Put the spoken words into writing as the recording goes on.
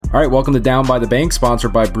All right, welcome to Down by the Bank,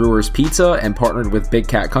 sponsored by Brewers Pizza and partnered with Big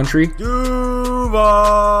Cat Country. Duval!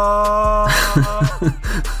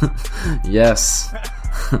 Yes.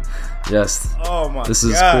 Yes. Oh my god. This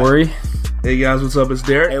is Corey. Hey guys, what's up? It's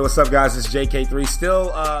Derek. Hey, what's up, guys? It's JK3.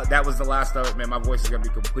 Still, that was the last of it, man. My voice is going to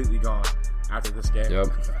be completely gone after this game.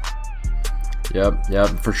 Yep,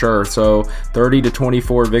 for sure. So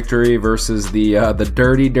 30-24 victory versus the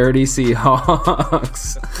dirty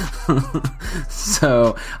Seahawks.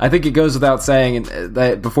 So I think it goes without saying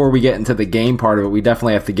that before we get into the game part of it, we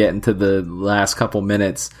definitely have to get into the last couple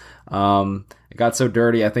minutes. It got so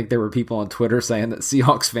dirty, I think there were people on Twitter saying that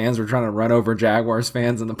Seahawks fans were trying to run over Jaguars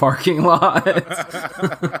fans in the parking lot.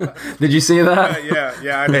 Did you see that?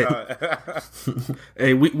 Yeah, I know.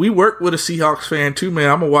 Hey, we work with a Seahawks fan too, man.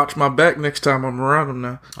 I'm going to watch my back next time I'm around them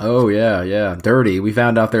now. Oh, yeah. Dirty. We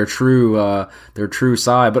found out their true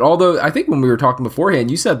side. But although I think when we were talking beforehand,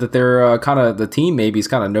 you said that they're kind of, the team maybe is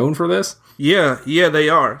kind of known for this. Yeah, they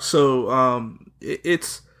are. So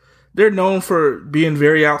they're known for being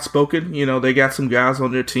very outspoken. You know, they got some guys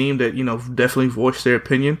on their team that, you know, definitely voice their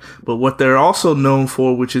opinion. But what they're also known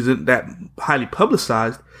for, which isn't that highly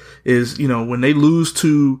publicized, is, you know, when they lose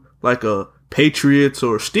to like a Patriots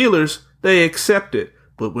or Steelers, they accept it.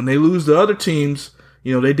 But when they lose to other teams,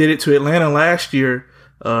 you know, they did it to Atlanta last year,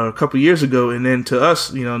 a couple years ago, and then to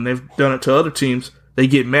us, you know, and they've done it to other teams. They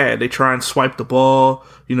get mad. They try and swipe the ball,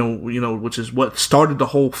 you know, which is what started the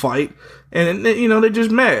whole fight. And, you know, they're just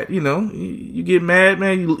mad. You know, you get mad,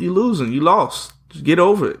 man, you losing. You lost. Just get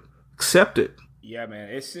over it. Accept it. Yeah, man.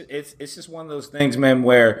 It's just one of those things, man,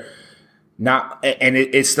 where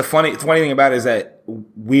it's the funny thing about it is that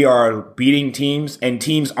we are beating teams and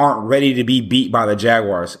teams aren't ready to be beat by the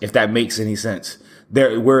Jaguars, if that makes any sense.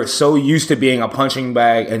 We're so used to being a punching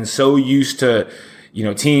bag and so used to, you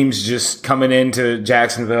know, teams just coming into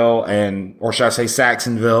Jacksonville or should I say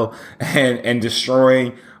Saxonville and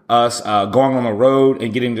destroying us, going on the road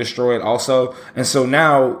and getting destroyed also. And so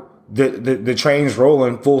now the train's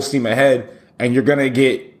rolling full steam ahead and you're going to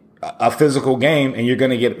get a physical game and you're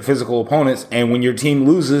going to get physical opponents. And when your team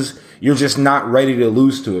loses, you're just not ready to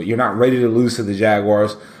lose to it. You're not ready to lose to the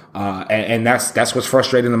Jaguars. And that's what's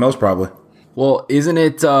frustrating the most probably. Well, isn't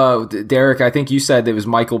it, Derek, I think you said it was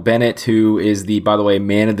Michael Bennett who is the, by the way,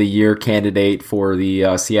 Man of the Year candidate for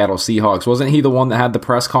the Seattle Seahawks. Wasn't he the one that had the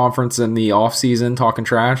press conference in the offseason talking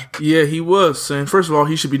trash? Yeah, he was. And first of all,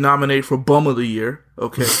 he should be nominated for Bum of the Year.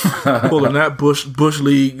 Okay. Pulling that Bush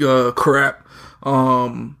League crap.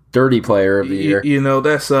 Dirty Player of the Year. You know,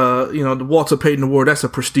 that's, you know, the Walter Payton Award, that's a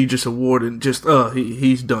prestigious award, and just,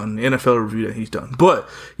 he's done. The NFL review that he's done. But,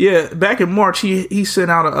 yeah, back in March, he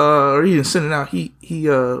sent out, or he didn't send it out, he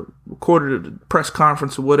recorded a press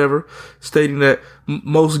conference or whatever, stating that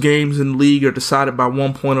most games in the league are decided by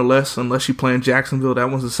 1 point or less, unless you play in Jacksonville, that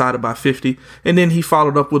one's decided by 50. And then he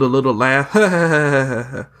followed up with a little laugh.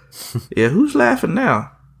 Yeah, who's laughing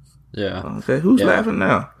now? Yeah. Okay, who's laughing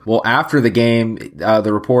now? Well, after the game,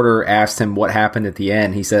 the reporter asked him what happened at the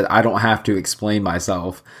end. He said, "I don't have to explain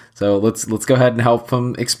myself." So let's go ahead and help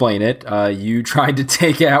him explain it. You tried to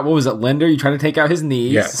take out, what was it, Linder? You tried to take out his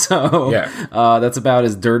knees. Yeah. So that's about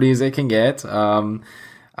as dirty as it can get.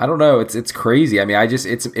 I don't know. It's crazy. I mean,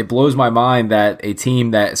 it blows my mind that a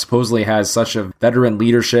team that supposedly has such a veteran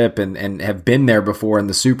leadership and have been there before in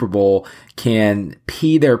the Super Bowl can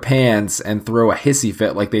pee their pants and throw a hissy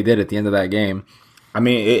fit like they did at the end of that game. I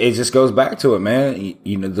mean, it just goes back to it, man.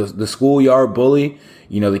 You know, the schoolyard bully,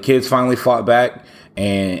 you know, the kids finally fought back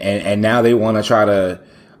and now they want to try to,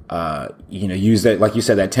 you know, use that, like you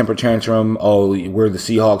said, that temper tantrum. Oh, we're the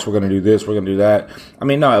Seahawks. We're going to do this. We're going to do that. I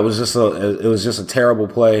mean, no, it was just a terrible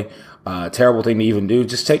play, terrible thing to even do.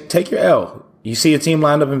 Just take your L. You see a team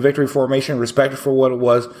lined up in victory formation, respect it for what it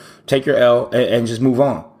was. Take your L and just move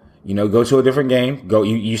on. You know, go to a different game.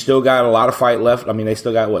 You still got a lot of fight left. I mean, they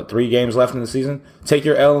still got 3 games left in the season. Take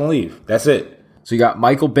your L and leave. That's it. So you got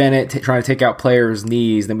Michael Bennett trying to take out players'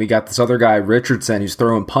 knees. Then we got this other guy, Richardson, who's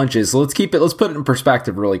throwing punches. So let's put it in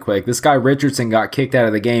perspective really quick. This guy, Richardson, got kicked out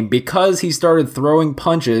of the game because he started throwing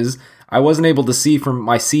punches. I wasn't able to see from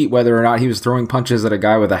my seat whether or not he was throwing punches at a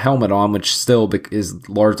guy with a helmet on, which still is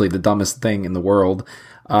largely the dumbest thing in the world.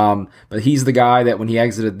 But he's the guy that when he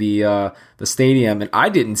exited the stadium, and I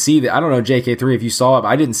didn't see that. I don't know, JK3, if you saw it,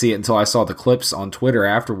 I didn't see it until I saw the clips on Twitter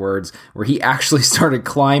afterwards, where he actually started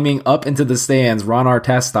climbing up into the stands, Ron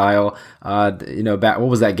Artest style. You know, back, what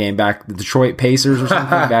was that game back? The Detroit Pacers or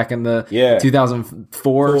something back in the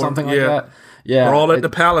 2004 or something like that. Yeah, Brawl at the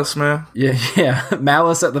Palace, man. Yeah.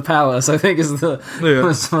 Malice at the Palace, I think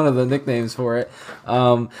was one of the nicknames for it.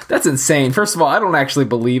 That's insane. First of all, I don't actually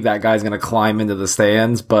believe that guy's going to climb into the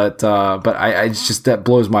stands, but I it's just, that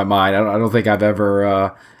blows my mind. I don't think I've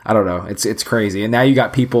ever. I don't know. It's crazy. And now you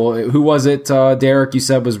got people. Who was it? Derek, you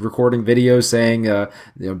said was recording videos saying,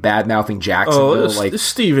 bad mouthing Jacksonville. It's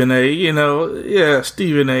Stephen A.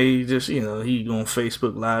 Stephen A. Just he on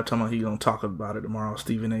Facebook Live talking about he gonna talk about it tomorrow.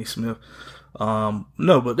 Stephen A. Smith. No,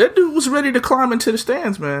 but that dude was ready to climb into the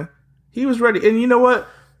stands, man. He was ready, and you know what?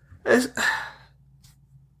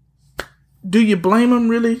 Do you blame him?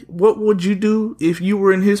 Really? What would you do if you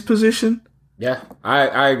were in his position? Yeah,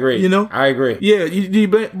 I agree. I agree. Yeah,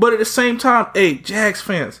 but at the same time, hey, Jags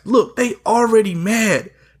fans, look, they already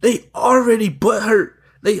mad. They already butthurt.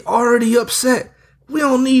 They already upset. We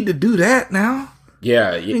don't need to do that now.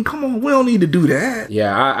 Yeah. I mean, come on, we don't need to do that.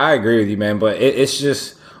 Yeah, I agree with you, man. But it's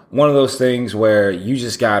just one of those things where you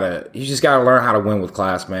just gotta learn how to win with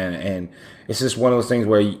class, man. And it's just one of those things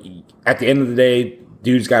where at the end of the day,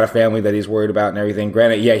 dude's got a family that he's worried about and everything.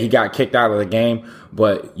 Granted, yeah, he got kicked out of the game,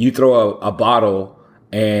 but you throw a bottle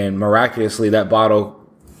and miraculously that bottle,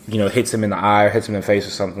 hits him in the eye or hits him in the face or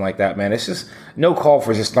something like that, man. It's just no call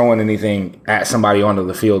for just throwing anything at somebody onto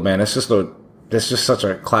the field, man. That's just such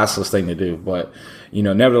a classless thing to do. But,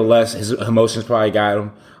 nevertheless, his emotions probably got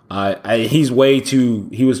him.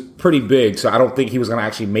 He was pretty big, so I don't think he was going to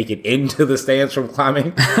actually make it into the stands from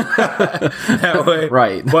climbing that way.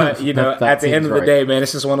 Right. But, at the end of the day, man,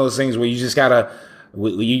 it's just one of those things where you just gotta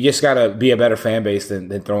be a better fan base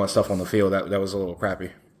than throwing stuff on the field. That was a little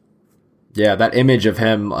crappy. Yeah, that image of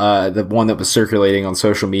him, the one that was circulating on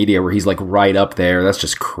social media where he's like right up there, that's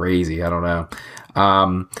just crazy. I don't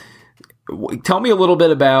know. Tell me a little bit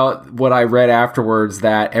about what I read afterwards,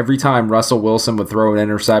 that every time Russell Wilson would throw an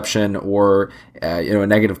interception or a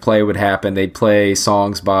negative play would happen, they'd play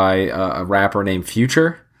songs by a rapper named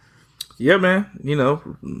Future. Yeah, man.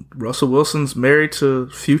 Russell Wilson's married to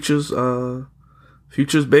Future's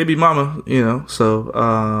baby mama.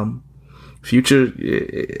 So Future,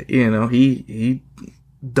 he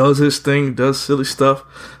does his thing, does silly stuff,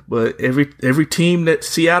 but every team that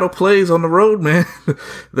Seattle plays on the road, man,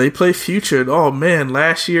 they play Future. And, oh man,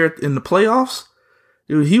 last year in the playoffs,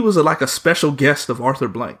 dude, he was like a special guest of Arthur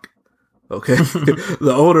Blank. Okay,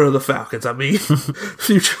 the owner of the Falcons. I mean,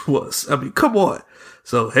 Future was. I mean, come on.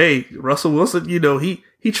 So hey, Russell Wilson,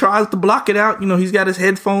 he tries to block it out. He's got his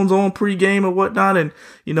headphones on pregame and whatnot, and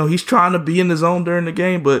he's trying to be in the zone during the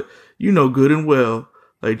game, but good and well,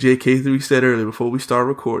 like JK3 said earlier before we start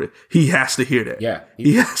recording, he has to hear that. Yeah.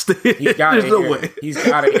 He has to hear it. There's no way. He's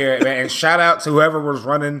got to hear it, man. And shout out to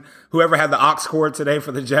whoever had the aux cord today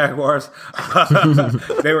for the Jaguars.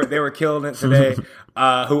 They were killing it today.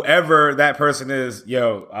 Whoever that person is,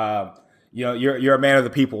 you're a man of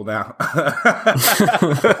the people now.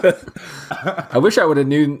 I wish I would have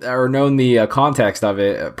known the context of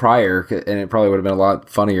it prior, and it probably would have been a lot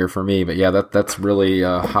funnier for me. But yeah, that's really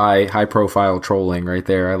high profile trolling right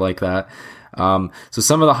there. I like that. So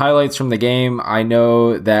some of the highlights from the game, I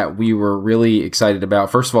know that we were really excited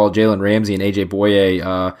about. First of all, Jalen Ramsey and AJ Boye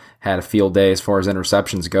had a field day as far as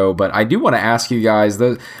interceptions go. But I do want to ask you guys,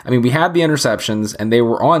 we had the interceptions, and they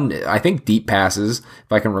were on, I think, deep passes,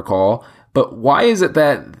 if I can recall. But why is it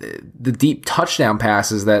that the deep touchdown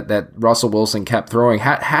passes that Russell Wilson kept throwing,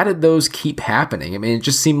 how did those keep happening? I mean, it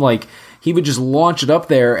just seemed like he would just launch it up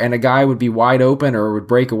there and a guy would be wide open or would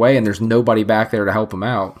break away and there's nobody back there to help him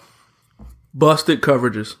out. Busted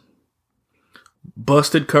coverages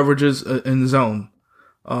in zone.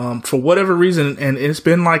 For whatever reason, and it's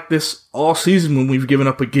been like this all season when we've given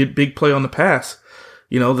up a big play on the pass.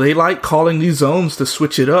 They like calling these zones to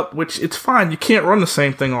switch it up, which it's fine. You can't run the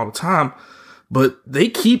same thing all the time, but they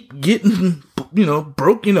keep getting,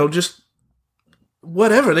 broke, just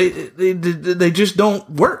whatever. They just don't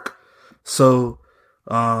work. So,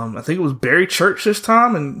 I think it was Barry Church this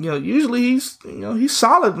time. And, usually he's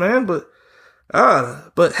solid, man, but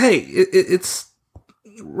hey, it's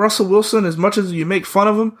Russell Wilson. As much as you make fun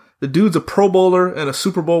of him, the dude's a Pro Bowler and a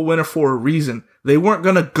Super Bowl winner for a reason. They weren't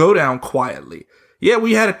going to go down quietly. Yeah,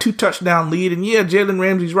 we had a 2-touchdown lead, and yeah, Jalen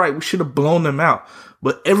Ramsey's right. We should have blown them out.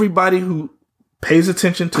 But everybody who pays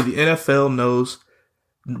attention to the NFL knows,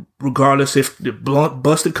 regardless if the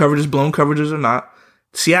busted coverages, blown coverages or not,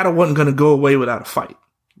 Seattle wasn't going to go away without a fight,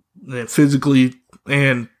 physically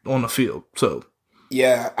and on the field. So,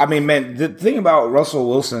 yeah, I mean, man, the thing about Russell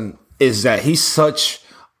Wilson is that he's such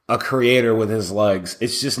a creator with his legs.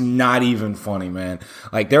 It's just not even funny, man.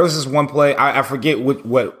 Like, there was this one play, I forget which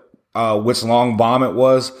long bomb it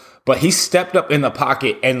was, but he stepped up in the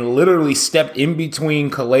pocket and literally stepped in between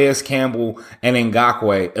Calais Campbell and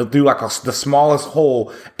Ngakoue through like the smallest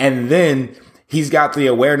hole. And then he's got the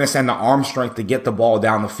awareness and the arm strength to get the ball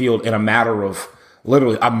down the field in a matter of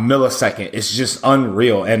literally a millisecond. It's just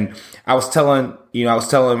unreal. And I was telling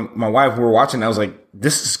my wife, we were watching, I was like,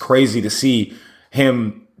 this is crazy to see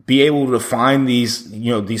him be able to find these,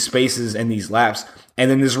 these spaces and these laps.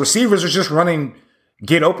 And then his receivers are just running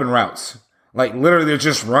get open routes. Like literally they're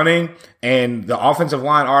just running and the offensive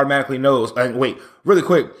line automatically knows. And wait, really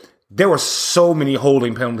quick. There were so many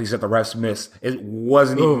holding penalties that the refs missed. It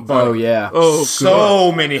wasn't even funny. Oh, yeah. Oh,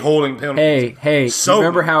 so many holding penalties. Hey, so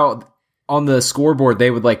remember how on the scoreboard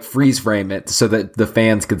they would like freeze frame it so that the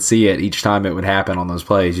fans could see it each time it would happen on those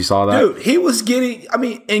plays? You saw that? Dude, he was getting,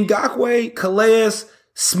 Ngakoue, Calais,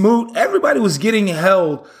 Smoot, everybody was getting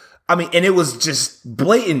held. And it was just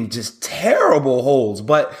blatant, just terrible holds.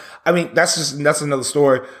 But that's another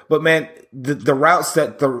story. But man, the routes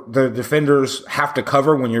that the defenders have to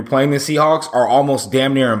cover when you're playing the Seahawks are almost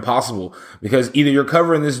damn near impossible, because either you're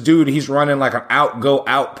covering this dude, he's running like an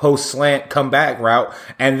out post slant come back route,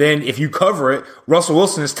 and then if you cover it, Russell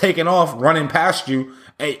Wilson is taking off running past you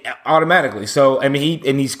automatically. So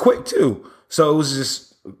he's quick too. So it was just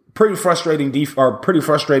pretty frustrating day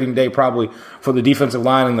probably for the defensive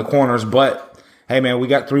line and the corners. But hey man, we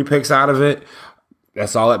got 3 picks out of it.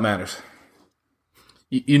 That's all that matters.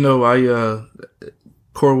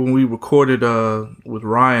 Corey, when we recorded with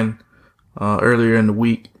Ryan earlier in the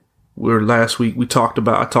week, last week, I talked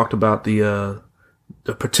about the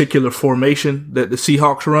particular formation that the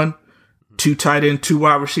Seahawks run: 2 tight end, 2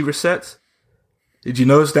 wide receiver sets. Did you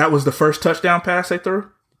notice that was the first touchdown pass they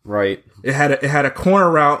threw? Right. It had a corner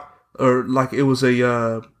route, or like it was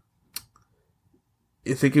I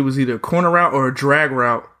think it was either a corner route or a drag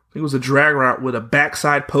route. I think it was a drag route with a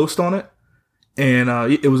backside post on it. And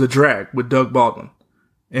it was a drag with Doug Baldwin.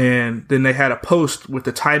 And then they had a post with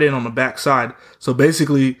the tight end on the backside. So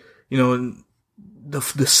basically, the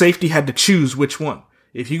safety had to choose which one.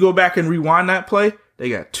 If you go back and rewind that play, they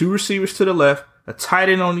got 2 receivers to the left, a tight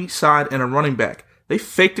end on each side, and a running back. They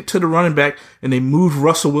faked it to the running back, and they moved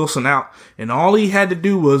Russell Wilson out. And all he had to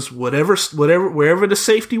do was wherever the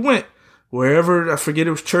safety went, wherever, I forget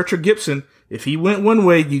it was Church or Gibson, if he went one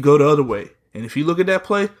way, you go the other way. And if you look at that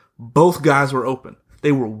play, both guys were open.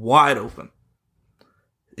 They were wide open.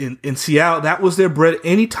 In Seattle, that was their bread.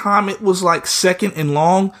 Anytime it was like second and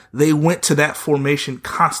long, they went to that formation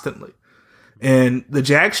constantly. And the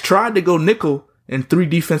Jags tried to go nickel and 3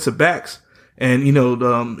 defensive backs. And,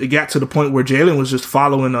 it got to the point where Jalen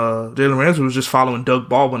Ramsey was just following Doug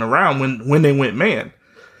Baldwin around when they went man.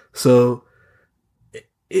 So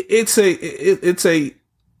it's a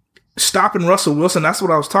stopping Russell Wilson. That's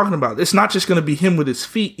what I was talking about. It's not just going to be him with his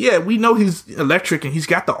feet. Yeah, we know he's electric and he's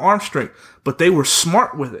got the arm strength, but they were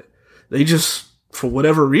smart with it. They just, for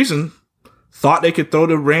whatever reason, thought they could throw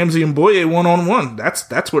to Ramsey and Boye 1-on-1.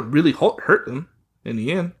 That's what really hurt them in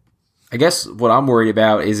the end. I guess what I'm worried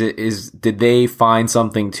about is did they find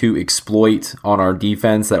something to exploit on our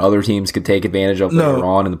defense that other teams could take advantage of later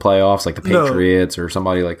on in the playoffs, like the Patriots or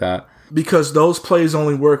somebody like that? Because those plays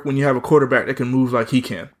only work when you have a quarterback that can move like he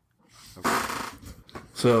can.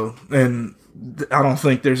 So, and I don't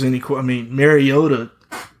think there's any. Mariota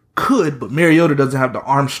could, but Mariota doesn't have the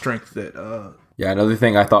arm strength that. Yeah, another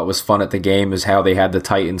thing I thought was fun at the game is how they had the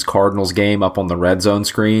Titans-Cardinals game up on the red zone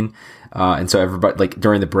screen, and so everybody, like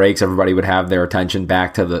during the breaks, everybody would have their attention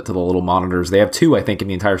back to the little monitors. They have 2, I think, in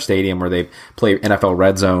the entire stadium where they play NFL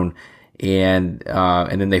Red Zone. And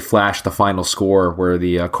then they flashed the final score where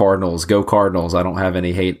the Cardinals, go Cardinals. I don't have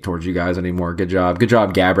any hate towards you guys anymore. Good job,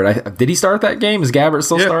 Gabbert. Did he start that game? Is Gabbert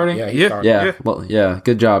still starting? Yeah, he started. Well,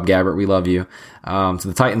 good job, Gabbert. We love you. So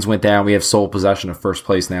the Titans went down. We have sole possession of first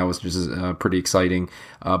place now, which is pretty exciting.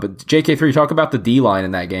 But JK3, talk about the D-line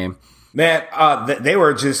in that game. Man, they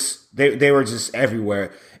were just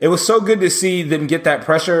everywhere. It was so good to see them get that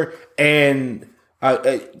pressure and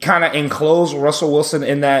kind of enclose Russell Wilson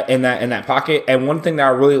in that pocket. And one thing that I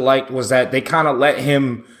really liked was that they kind of let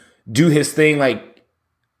him do his thing, like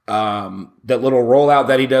that little rollout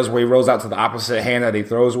that he does where he rolls out to the opposite hand that he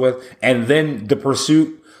throws with, and then the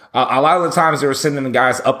pursuit. A lot of the times they were sending the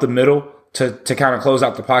guys up the middle to kind of close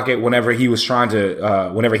out the pocket whenever he was trying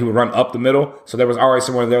to, whenever he would run up the middle. So there was always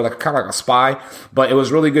someone there, like kind of like a spy. But it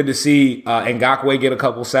was really good to see Ngakoue get a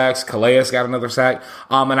couple sacks. Calais got another sack.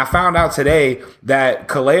 And I found out today that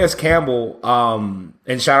Calais Campbell,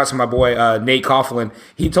 and shout out to my boy Nate Coughlin,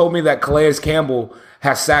 he told me that Calais Campbell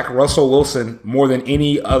has sacked Russell Wilson more than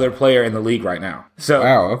any other player in the league right now. So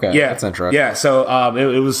wow, okay, yeah, that's interesting. Yeah, so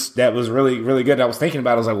that was really, really good. I was thinking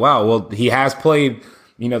about it. I was like, wow, well, he has played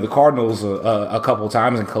the Cardinals a couple of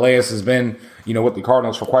times, and Calais has been, with the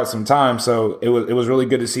Cardinals for quite some time. So it was really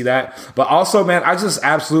good to see that. But also, man, I just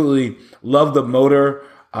absolutely love the motor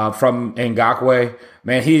from Ngakoue.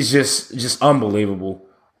 Man, he's just unbelievable.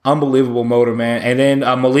 Unbelievable motor, man. And then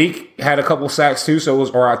Malik had a couple sacks too,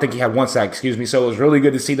 or I think he had one sack, excuse me. So it was really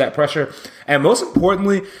good to see that pressure. And most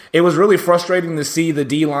importantly, it was really frustrating to see the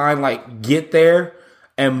D-line get there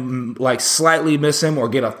and slightly miss him or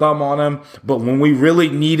get a thumb on him. But when we really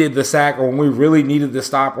needed the sack, or when we really needed the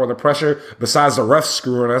stop or the pressure, besides the refs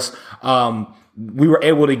screwing us, we were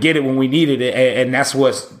able to get it when we needed it. And that's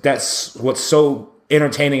what's so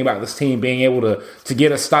entertaining about this team, being able to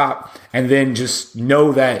get a stop and then just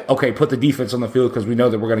know that, okay, put the defense on the field because we know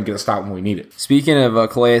that we're going to get a stop when we need it. Speaking of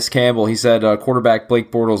Calais Campbell, he said quarterback Blake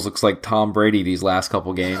Bortles looks like Tom Brady these last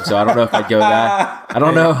couple games. So I don't know if I'd go that. I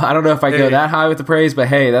don't know if I go that high with the praise, but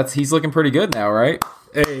hey, he's looking pretty good now, right?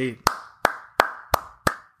 Hey,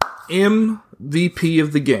 MVP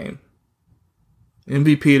of the game.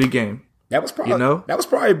 MVP of the game. That was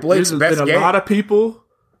probably Blake's best game. There's been a lot of people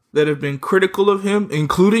that have been critical of him,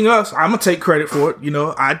 including us. I'm going to take credit for it.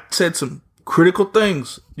 I said some critical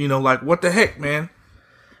things, like, what the heck, man?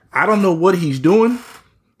 I don't know what he's doing.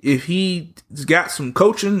 If he's got some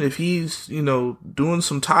coaching, if he's, doing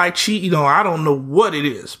some Tai Chi, I don't know what it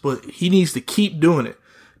is, but he needs to keep doing it,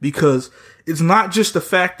 because it's not just the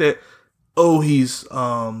fact that, he's,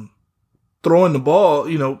 throwing the ball,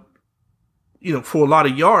 for a lot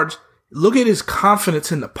of yards. Look at his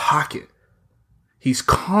confidence in the pocket. He's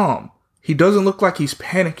calm. He doesn't look like he's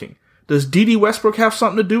panicking. Does D.D. Westbrook have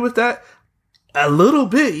something to do with that? A little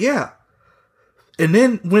bit, yeah. And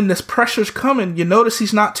then when this pressure's coming, you notice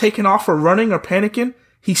he's not taking off or running or panicking.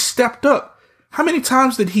 He stepped up. How many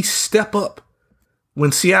times did he step up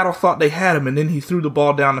when Seattle thought they had him and then he threw the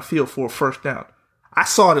ball down the field for a first down? I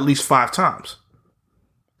saw it at least 5 times.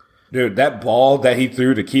 Dude, that ball that he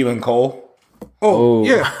threw to Keelan Cole. Oh,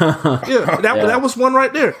 yeah. That was one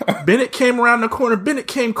right there. Bennett came around the corner. Bennett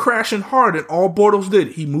came crashing hard, and all Bortles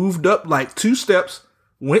did, he moved up 2 steps,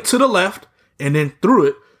 went to the left, and then threw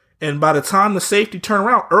it. And by the time the safety turned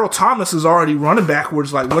around, Earl Thomas is already running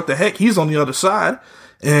backwards like, what the heck? He's on the other side.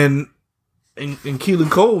 And Keelan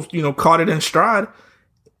Cole, caught it in stride.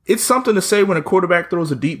 It's something to say when a quarterback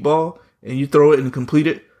throws a deep ball and you throw it and complete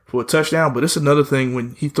it for a touchdown, but it's another thing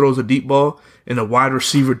when he throws a deep ball and a wide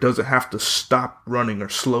receiver doesn't have to stop running or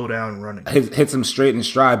slow down running. Hits him straight in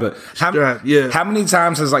stride. But how many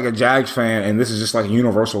times as a Jags fan, and this is just a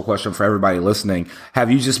universal question for everybody listening,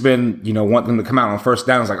 have you just been, want them to come out on first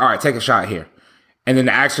down? It's like, all right, take a shot here. And then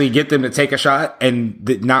to actually get them to take a shot, and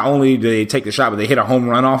not only do they take the shot, but they hit a home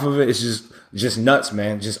run off of it. It's just nuts,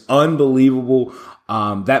 man. Just unbelievable.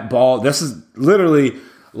 That ball, this is literally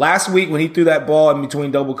last week when he threw that ball in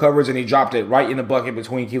between double coverage and he dropped it right in the bucket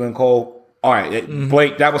between Keelan Cole. All right,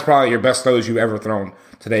 Blake, that was probably your best throws you've ever thrown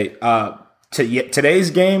today. Today's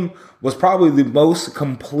game was probably the most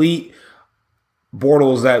complete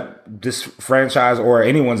Bortles that this franchise or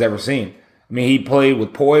anyone's ever seen. I mean, he played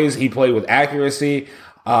with poise. He played with accuracy.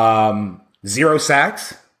 0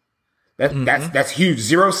 sacks. That's huge.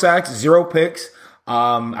 0 sacks, 0 picks.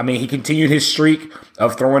 I mean, he continued his streak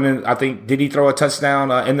of throwing in. I think, did he throw a touchdown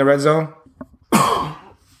in the red zone?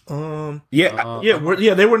 They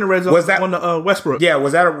were in the red zone. Was that on the Westbrook? Yeah,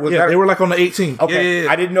 they were on the 18. Okay,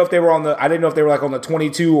 yeah. I didn't know if they were on the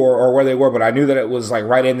 22 or where they were, but I knew that it was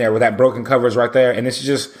right in there with that broken coverage right there. And it's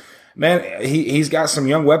just, man, he's got some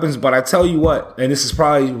young weapons. But I tell you what, and this is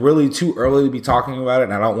probably really too early to be talking about it,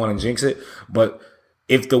 and I don't want to jinx it, but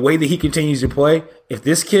if the way that he continues to play, if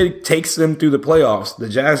this kid takes them through the playoffs, the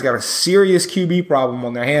Jags got a serious QB problem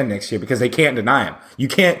on their hand next year because they can't deny him. You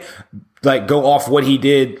can't go off what he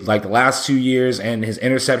did the last 2 years and his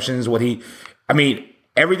interceptions,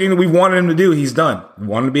 everything that we wanted him to do, he's done. We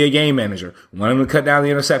wanted him to be a game manager. We wanted him to cut down the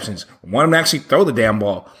interceptions. We wanted him to actually throw the damn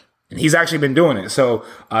ball. And he's actually been doing it. So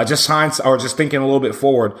just thinking a little bit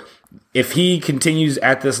forward, if he continues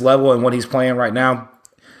at this level and what he's playing right now,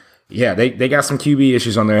 yeah, they got some QB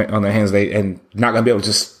issues on their hands. And not going to be able to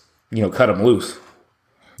just cut them loose.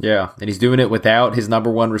 Yeah, and he's doing it without his number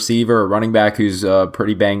one receiver, a running back who's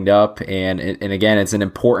pretty banged up. And again, it's an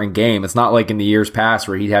important game. It's not like in the years past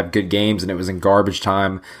where he'd have good games and it was in garbage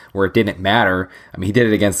time where it didn't matter. I mean, he did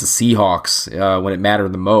it against the Seahawks when it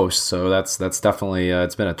mattered the most. So that's definitely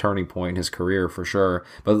it's been a turning point in his career for sure.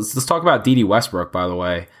 But let's talk about D.D. Westbrook, by the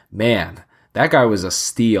way. Man, That guy was a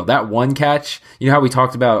steal. That one catch, you know how we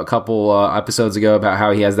talked about a couple episodes ago about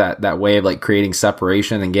how he has that way of like creating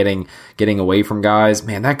separation and getting away from guys.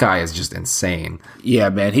 Man, that guy is just insane. Yeah,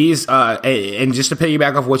 man. He's and just to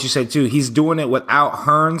piggyback off what you said too, he's doing it without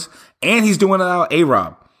Hearns and he's doing it without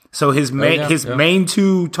A-Rob. So his main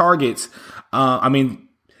two targets,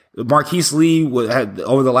 Marquise Lee had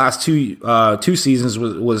over the last two seasons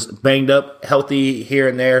was banged up, healthy here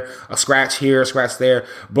and there, a scratch here, a scratch there.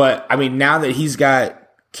 But I mean, now that he's got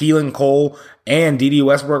Keelan Cole and D.D.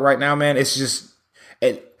 Westbrook right now, man, it's just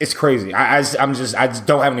it's crazy. I just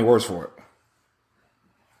don't have any words for it.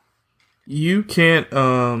 You can't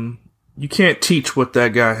teach what that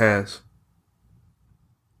guy has.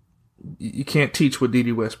 You can't teach what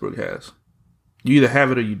D.D. Westbrook has. You either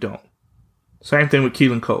have it or you don't. Same thing with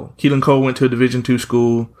Keelan Cole. Keelan Cole went to a Division II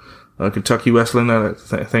school, Kentucky Wesleyan. I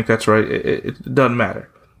think that's right. It doesn't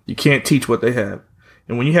matter. You can't teach what they have.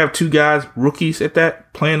 And when you have two guys, rookies at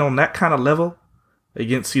that, playing on that kind of level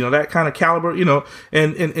against, that kind of caliber,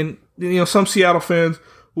 and some Seattle fans,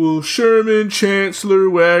 well, Sherman,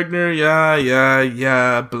 Chancellor, Wagner,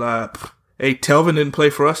 yeah, blah. Hey, Telvin didn't play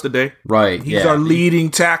for us today. Right. He's our leading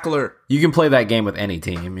tackler. You can play that game with any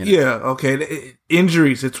team. Yeah, okay.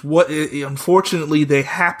 Injuries, it's unfortunately, they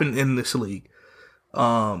happen in this league.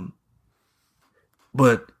 But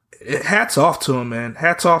hats off to them, man.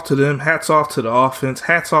 Hats off to them. Hats off to the offense.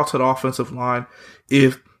 Hats off to the offensive line.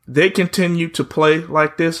 If they continue to play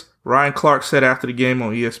like this, Ryan Clark said after the game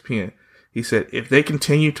on ESPN, he said, if they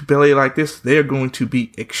continue to play like this, they're going to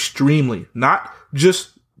be extremely, not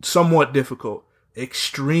just somewhat difficult,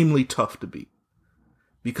 extremely tough to beat.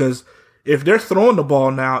 Because if they're throwing the ball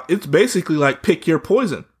now, it's basically like pick your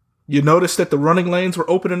poison. You notice that the running lanes were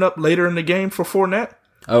opening up later in the game for Fournette?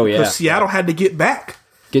 Oh, yeah. Because Seattle had to get back.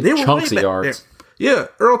 Get chunks of yards. There. Yeah,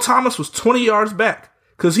 Earl Thomas was 20 yards back.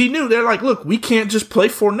 Because he knew, they're like, look, we can't just play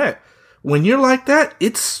Fournette. When you're like that, they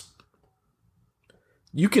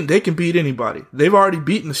can beat anybody. They've already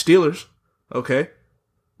beaten the Steelers. Okay?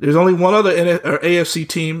 There's only one other AFC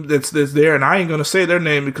team that's there, and I ain't gonna say their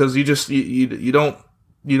name because you don't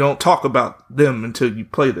talk about them until you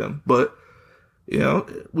play them. But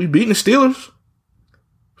we've beaten the Steelers,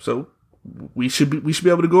 so we should be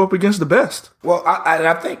able to go up against the best. Well,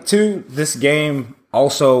 I think too this game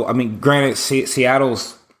also. I mean, granted,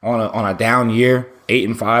 Seattle's on a down year,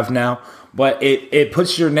 8-5 now, but it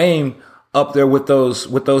puts your name up there with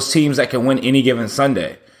those teams that can win any given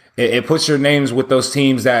Sunday. It puts your names with those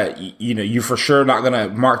teams that, you for sure not going to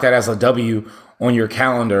mark that as a W on your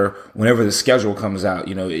calendar whenever the schedule comes out.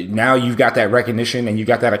 Now you've got that recognition and you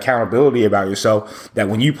got that accountability about yourself that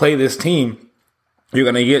when you play this team, you're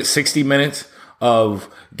going to get 60 minutes of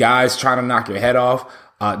guys trying to knock your head off.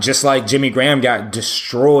 Just like Jimmy Graham got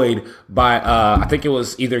destroyed by, I think it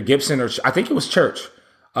was either Gibson or I think it was Church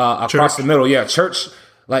across the middle. Yeah, Church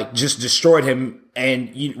just destroyed him.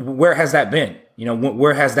 And where has that been?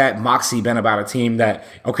 Where has that moxie been about a team that,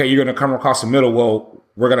 okay, you're going to come across the middle. Well,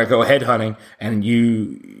 we're going to go head hunting and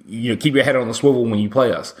you keep your head on the swivel when you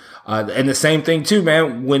play us. And the same thing too,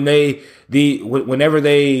 man, whenever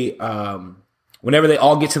they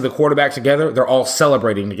all get to the quarterback together, they're all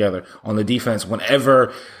celebrating together on the defense.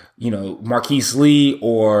 Whenever, Marquise Lee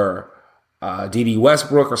or D.D.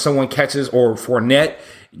 Westbrook or someone catches or Fournette,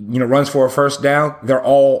 runs for a first down, they're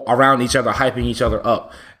all around each other, hyping each other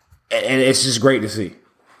up. And it's just great to see.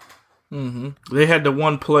 Mm-hmm. They had the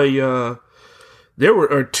one play, there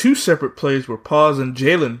were two separate plays where Paz and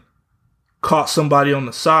Jalen caught somebody on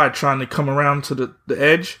the side trying to come around to the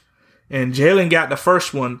edge. And Jalen got the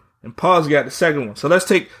first one and Paz got the second one. So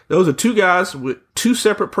those are two guys with two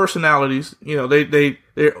separate personalities. They're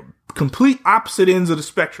complete opposite ends of the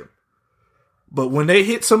spectrum. But when they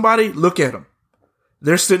hit somebody, look at them.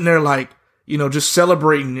 They're sitting there like, just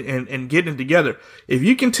celebrating and getting it together. If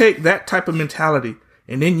you can take that type of mentality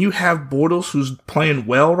and then you have Bortles who's playing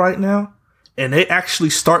well right now and they actually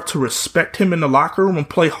start to respect him in the locker room and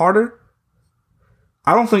play harder,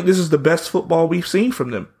 I don't think this is the best football we've seen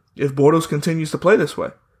from them if Bortles continues to play this way.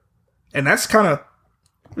 And that's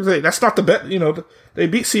that's not the best, they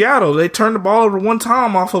beat Seattle. They turned the ball over one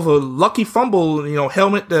time off of a lucky fumble,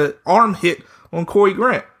 helmet, the arm hit on Corey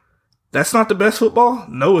Grant. That's not the best football?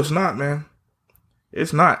 No, it's not, man.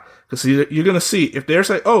 It's not. Because you're going to see, if they're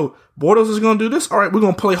saying, oh, Bortles is going to do this, all right, we're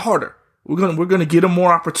going to play harder. We're going to get him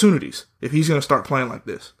more opportunities if he's going to start playing like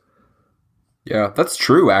this. Yeah, that's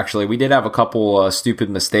true, actually. We did have a couple stupid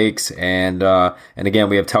mistakes, and again,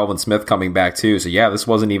 we have Telvin Smith coming back, too. So, yeah, this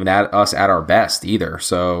wasn't even us at our best either.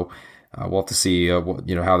 So, we'll have to see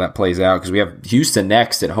how that plays out, because we have Houston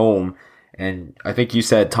next at home. And I think you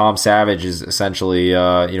said Tom Savage is essentially,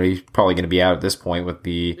 he's probably going to be out at this point with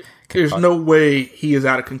the. There's no way he is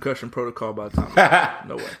out of concussion protocol by the time.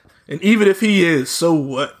 No way. And even if he is, so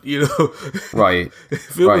what? Right.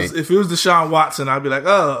 If it was Deshaun Watson, I'd be like,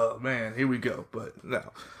 oh man, here we go. But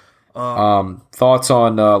no. Thoughts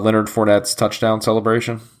on Leonard Fournette's touchdown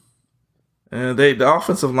celebration? And the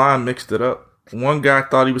offensive line mixed it up. One guy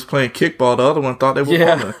thought he was playing kickball. The other one thought they were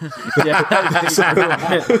bowling.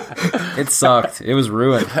 It sucked. It was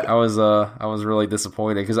ruined. I was really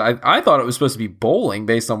disappointed because I thought it was supposed to be bowling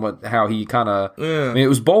based on how he kind of. Yeah. I mean, it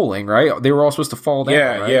was bowling, right? They were all supposed to fall down.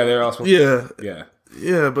 Yeah, right? yeah, they were all supposed. Yeah.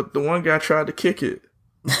 But the one guy tried to kick it.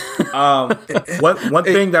 One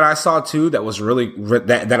thing that I saw too that was really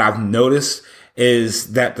that I've noticed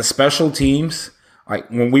is that the special teams, like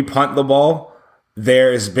when we punt the ball,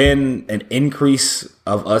 there's been an increase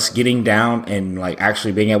of us getting down and like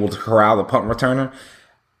actually being able to corral the punt returner.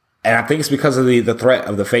 And I think it's because of the threat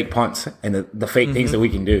of the fake punts and the fake things that we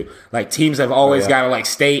can do. Like teams have always got to like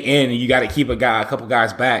stay in and you got to keep a couple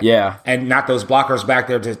guys back. Yeah. And not those blockers back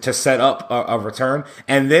there to set up a return.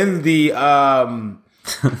 And then the,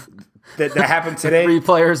 that happened today. 3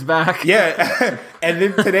 players back. Yeah. And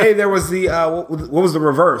then today there was the what was the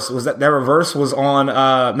reverse? Was that reverse was on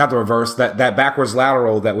not the reverse, that backwards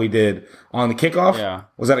lateral that we did on the kickoff? Yeah.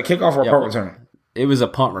 Was that a kickoff or a punt return? It was a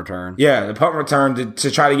punt return. Yeah, the punt return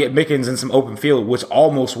to try to get Mickens in some open field, which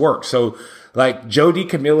almost worked. So like Joe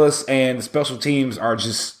DeCamillis and the special teams are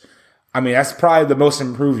just that's probably the most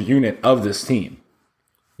improved unit of this team.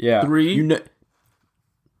 Yeah.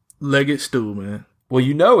 3-legged stool, man. Well,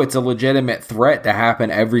 it's a legitimate threat to happen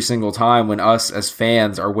every single time when us as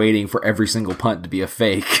fans are waiting for every single punt to be a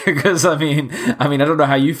fake. Because I don't know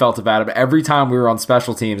how you felt about it, but every time we were on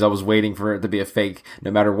special teams, I was waiting for it to be a fake, no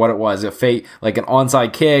matter what it was, a fake, like an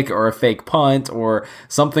onside kick or a fake punt or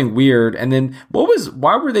something weird. And then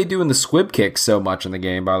why were they doing the squib kick so much in the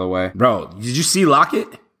game? By the way, bro, did you see Lockett?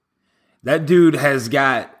 That dude has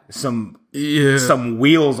got some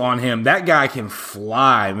wheels on him. That guy can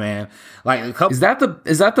fly, man. Like is that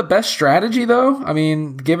the best strategy though? I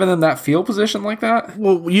mean, giving them that field position like that.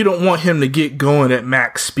 Well, you don't want him to get going at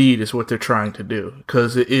max speed is what they're trying to do.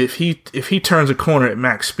 Because if he turns a corner at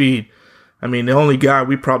max speed, the only guy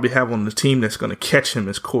we probably have on the team that's going to catch him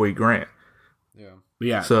is Corey Grant.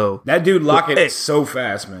 Yeah. So that dude Lockett is so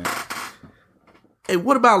fast, man. Hey,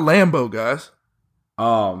 what about Lambo, guys?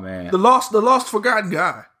 Oh man, the lost forgotten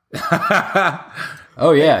guy.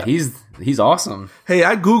 Oh yeah, he's awesome. Hey,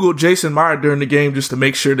 I googled Jason Meyer during the game just to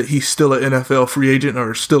make sure that he's still an NFL free agent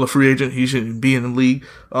or still a free agent. He shouldn't be in the league.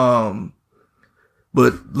 But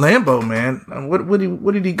Lambo, man,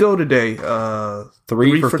 what did he go today?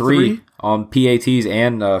 3 for 3 on PATs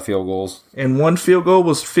and field goals. And one field goal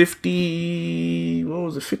was 50. What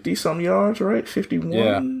was it? 50 some yards, right? 51.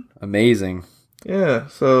 Yeah, amazing. Yeah,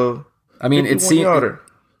 so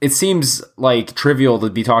it seems like trivial to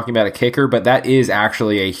be talking about a kicker, but that is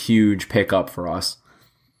actually a huge pickup for us.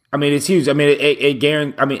 It's huge.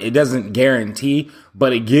 It doesn't guarantee,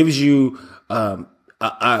 but it gives you a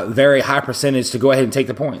very high percentage to go ahead and take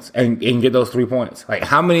the points and get those 3 points. Like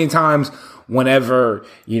how many times whenever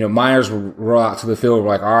Myers will roll out to the field, we're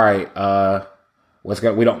like, all right,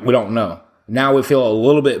 we don't know. Now we feel a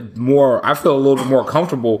little bit more. I feel a little bit more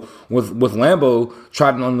comfortable with Lambo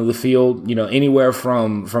trotting onto the field. Anywhere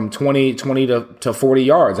from 20 to 40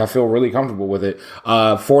 yards. I feel really comfortable with it.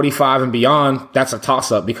 45 and beyond, that's a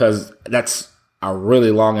toss up because that's a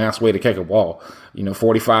really long ass way to kick a ball.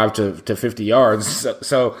 45 to 50 yards.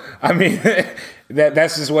 So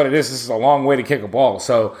that's just what it is. This is a long way to kick a ball.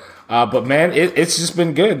 So, but man, it's just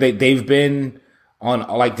been good. They've been on,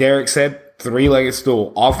 like Derek said, 3-legged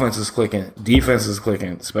stool. Offense is clicking. Defense is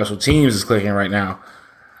clicking. Special teams is clicking right now.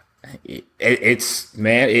 It's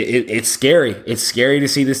scary. It's scary to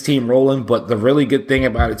see this team rolling. But the really good thing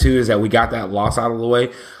about it too is that we got that loss out of the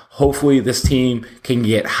way. Hopefully, this team can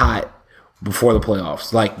get hot before the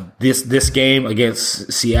playoffs. Like this game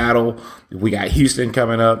against Seattle, we got Houston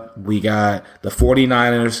coming up. We got the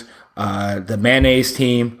 49ers, the Mayonnaise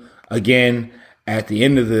team again at the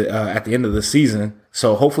end of the season.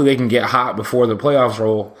 So hopefully they can get hot before the playoffs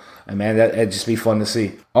roll. And man, that'd just be fun to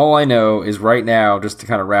see. All I know is right now, just to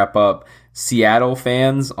kind of wrap up, Seattle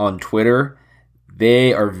fans on Twitter,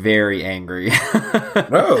 they are very angry.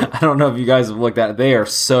 I don't know if you guys have looked at it. They are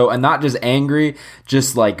and not just angry,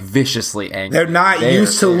 just like viciously angry. They're not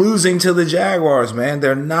used to losing to the Jaguars, man.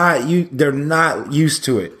 They're not used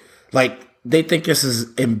to it. Like they think this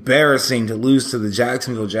is embarrassing to lose to the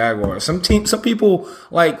Jacksonville Jaguars. Some people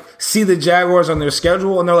like see the Jaguars on their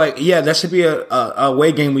schedule and they're like, yeah, that should be a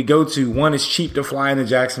away game we go to. One, it's cheap to fly into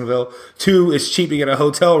Jacksonville. Two, it's cheap to get a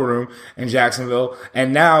hotel room in Jacksonville.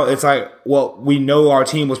 And now it's like, well, we know our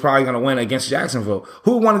team was probably going to win against Jacksonville.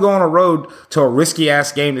 Who would want to go on a road to a risky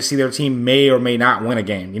ass game to see their team may or may not win a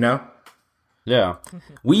game, you know? Yeah.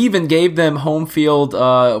 We even gave them home field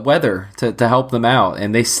weather to help them out,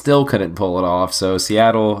 and they still couldn't pull it off. So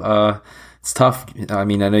Seattle, it's tough. I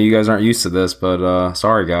mean, I know you guys aren't used to this, but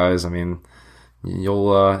sorry guys. I mean,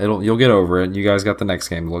 you'll get over it. You guys got the next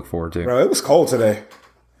game to look forward to. Bro, it was cold today.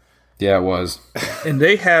 Yeah, it was. And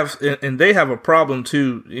they have a problem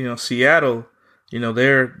too. You know, Seattle. You know,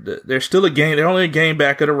 they're still a game. They're only a game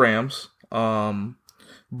back of the Rams.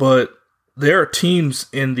 But there are teams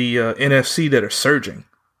in the NFC that are surging.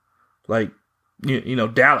 Like, you know,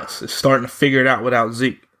 Dallas is starting to figure it out without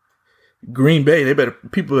Zeke. Green Bay,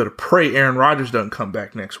 people better pray Aaron Rodgers doesn't come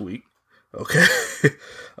back next week. Okay.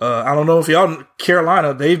 I don't know if y'all,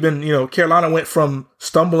 Carolina, Carolina went from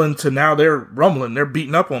stumbling to now they're rumbling. They're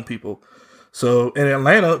beating up on people. So, and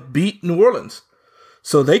Atlanta beat New Orleans.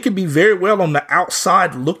 So they could be very well on the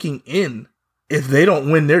outside looking in if they don't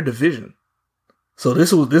win their division. So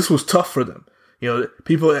this was tough for them. You know,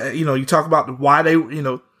 people, you know, you talk about why they,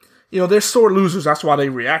 they're sore losers. That's why they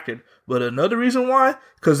reacted. But another reason why,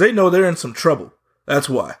 because they know they're in some trouble. That's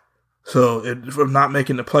why. So from not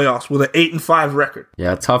making the playoffs with an 8-5 record.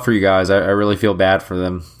 Yeah, tough for you guys. I really feel bad for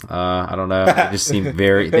them. I don't know. They just seem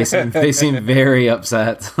they seem very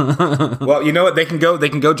upset. Well, you know what? They can go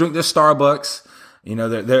drink their Starbucks. You know,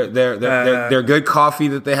 they're good coffee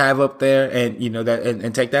that they have up there, and you know that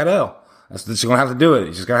and take that L. That's you're gonna have to do it.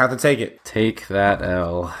 You're just gonna have to take it. Take that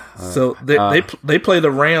L. So they play the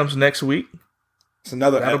Rams next week. It's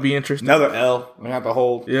that'll be interesting. Another L. We're gonna have to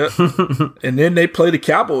hold. Yeah. And then they play the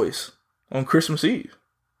Cowboys on Christmas Eve,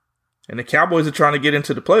 and the Cowboys are trying to get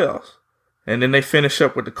into the playoffs. And then they finish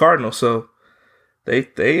up with the Cardinals. So they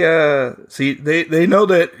know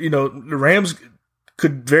that, you know, the Rams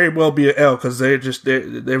could very well be an L because they're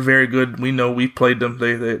very good. We know we played them.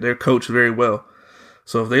 They're coached very well.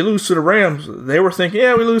 So if they lose to the Rams, they were thinking,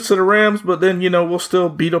 yeah, we lose to the Rams, but then, you know, we'll still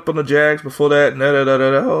beat up on the Jags before that.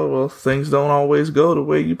 Oh, well, things don't always go the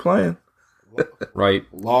way you plan. Right.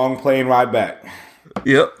 Long plane ride back.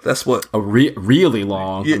 Yep, that's what. Really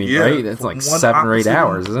long. I mean, right? It's like 7 or 8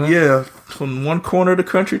 hours, isn't it? Yeah, from one corner of the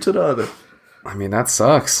country to the other. I mean, that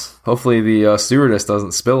sucks. Hopefully the stewardess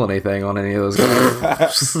doesn't spill anything on any of those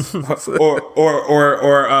guys.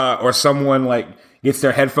 or someone like gets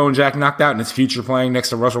their headphone jack knocked out and it's Future playing next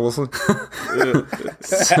to Russell Wilson.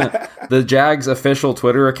 The Jags official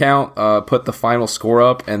Twitter account put the final score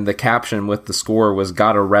up, and the caption with the score was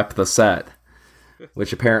 "Gotta rep the set,"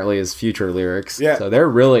 which apparently is Future lyrics. Yeah. So they're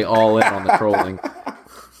really all in on the trolling.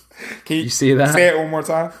 Can you see that? Say it one more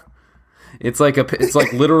time. It's like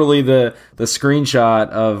literally the screenshot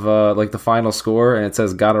of like the final score, and it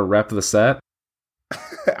says "Gotta rep the set."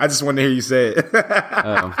 I just wanted to hear you say it.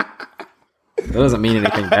 That doesn't mean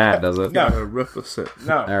anything bad, does it? No, rep the set.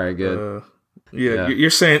 No. All right, good. Yeah, you're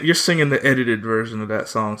singing the edited version of that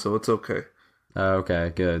song, so it's okay.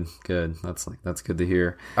 Okay, good. That's good to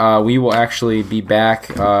hear. We will actually be back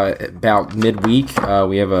about midweek.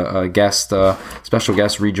 We have a special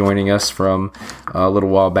guest rejoining us from a little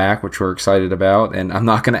while back, which we're excited about. And I'm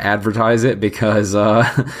not going to advertise it because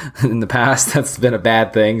in the past that's been a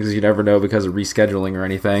bad thing because you never know because of rescheduling or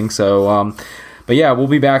anything. So, but yeah, we'll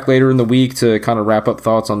be back later in the week to kind of wrap up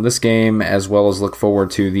thoughts on this game, as well as look forward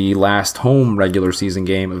to the last home regular season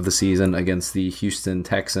game of the season against the Houston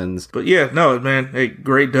Texans. But yeah, no, man, hey,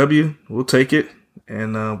 great W. We'll take it,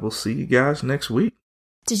 and we'll see you guys next week.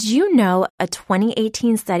 Did you know a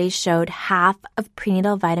 2018 study showed half of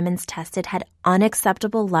prenatal vitamins tested had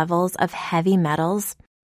unacceptable levels of heavy metals?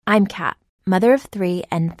 I'm Kat, mother of 3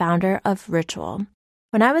 and founder of Ritual.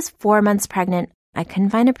 When I was 4 months pregnant, I couldn't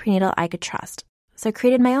find a prenatal I could trust, so I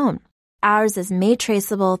created my own. Ours is made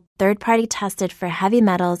traceable, third-party tested for heavy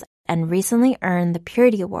metals, and recently earned the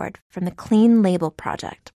Purity Award from the Clean Label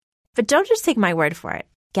Project. But don't just take my word for it.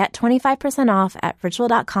 Get 25% off at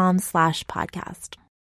ritual.com/podcast.